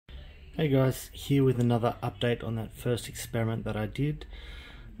Hey guys, here with another update on that first experiment that I did.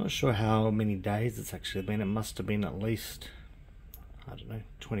 Not sure how many days it's actually been. It must have been at least, I don't know,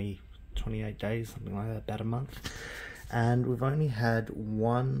 28 days, something like that, about a month. And we've only had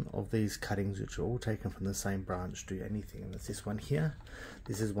one of these cuttings, which are all taken from the same branch, do anything. And it's this one here.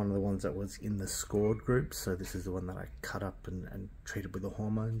 This is one of the ones that was in the scored group. So this is the one that I cut up and treated with the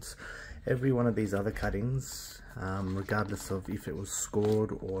hormones. Every one of these other cuttings, regardless of if it was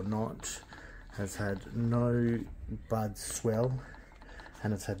scored or not, has had no buds swell,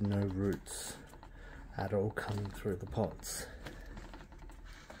 and it's had no roots at all coming through the pots.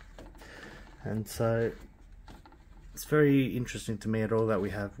 And so it's very interesting to me at all that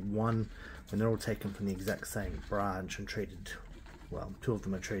we have one, when they're all taken from the exact same branch and treated, well, two of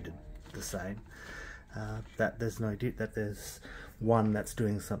them are treated the same, that there's that there's one that's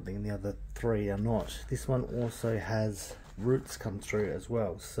doing something and the other three are not. This one also has roots come through as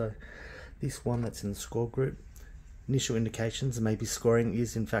well. So this one that's in the score group, initial indications maybe scoring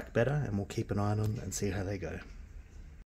is in fact better, and we'll keep an eye on them and see how they go.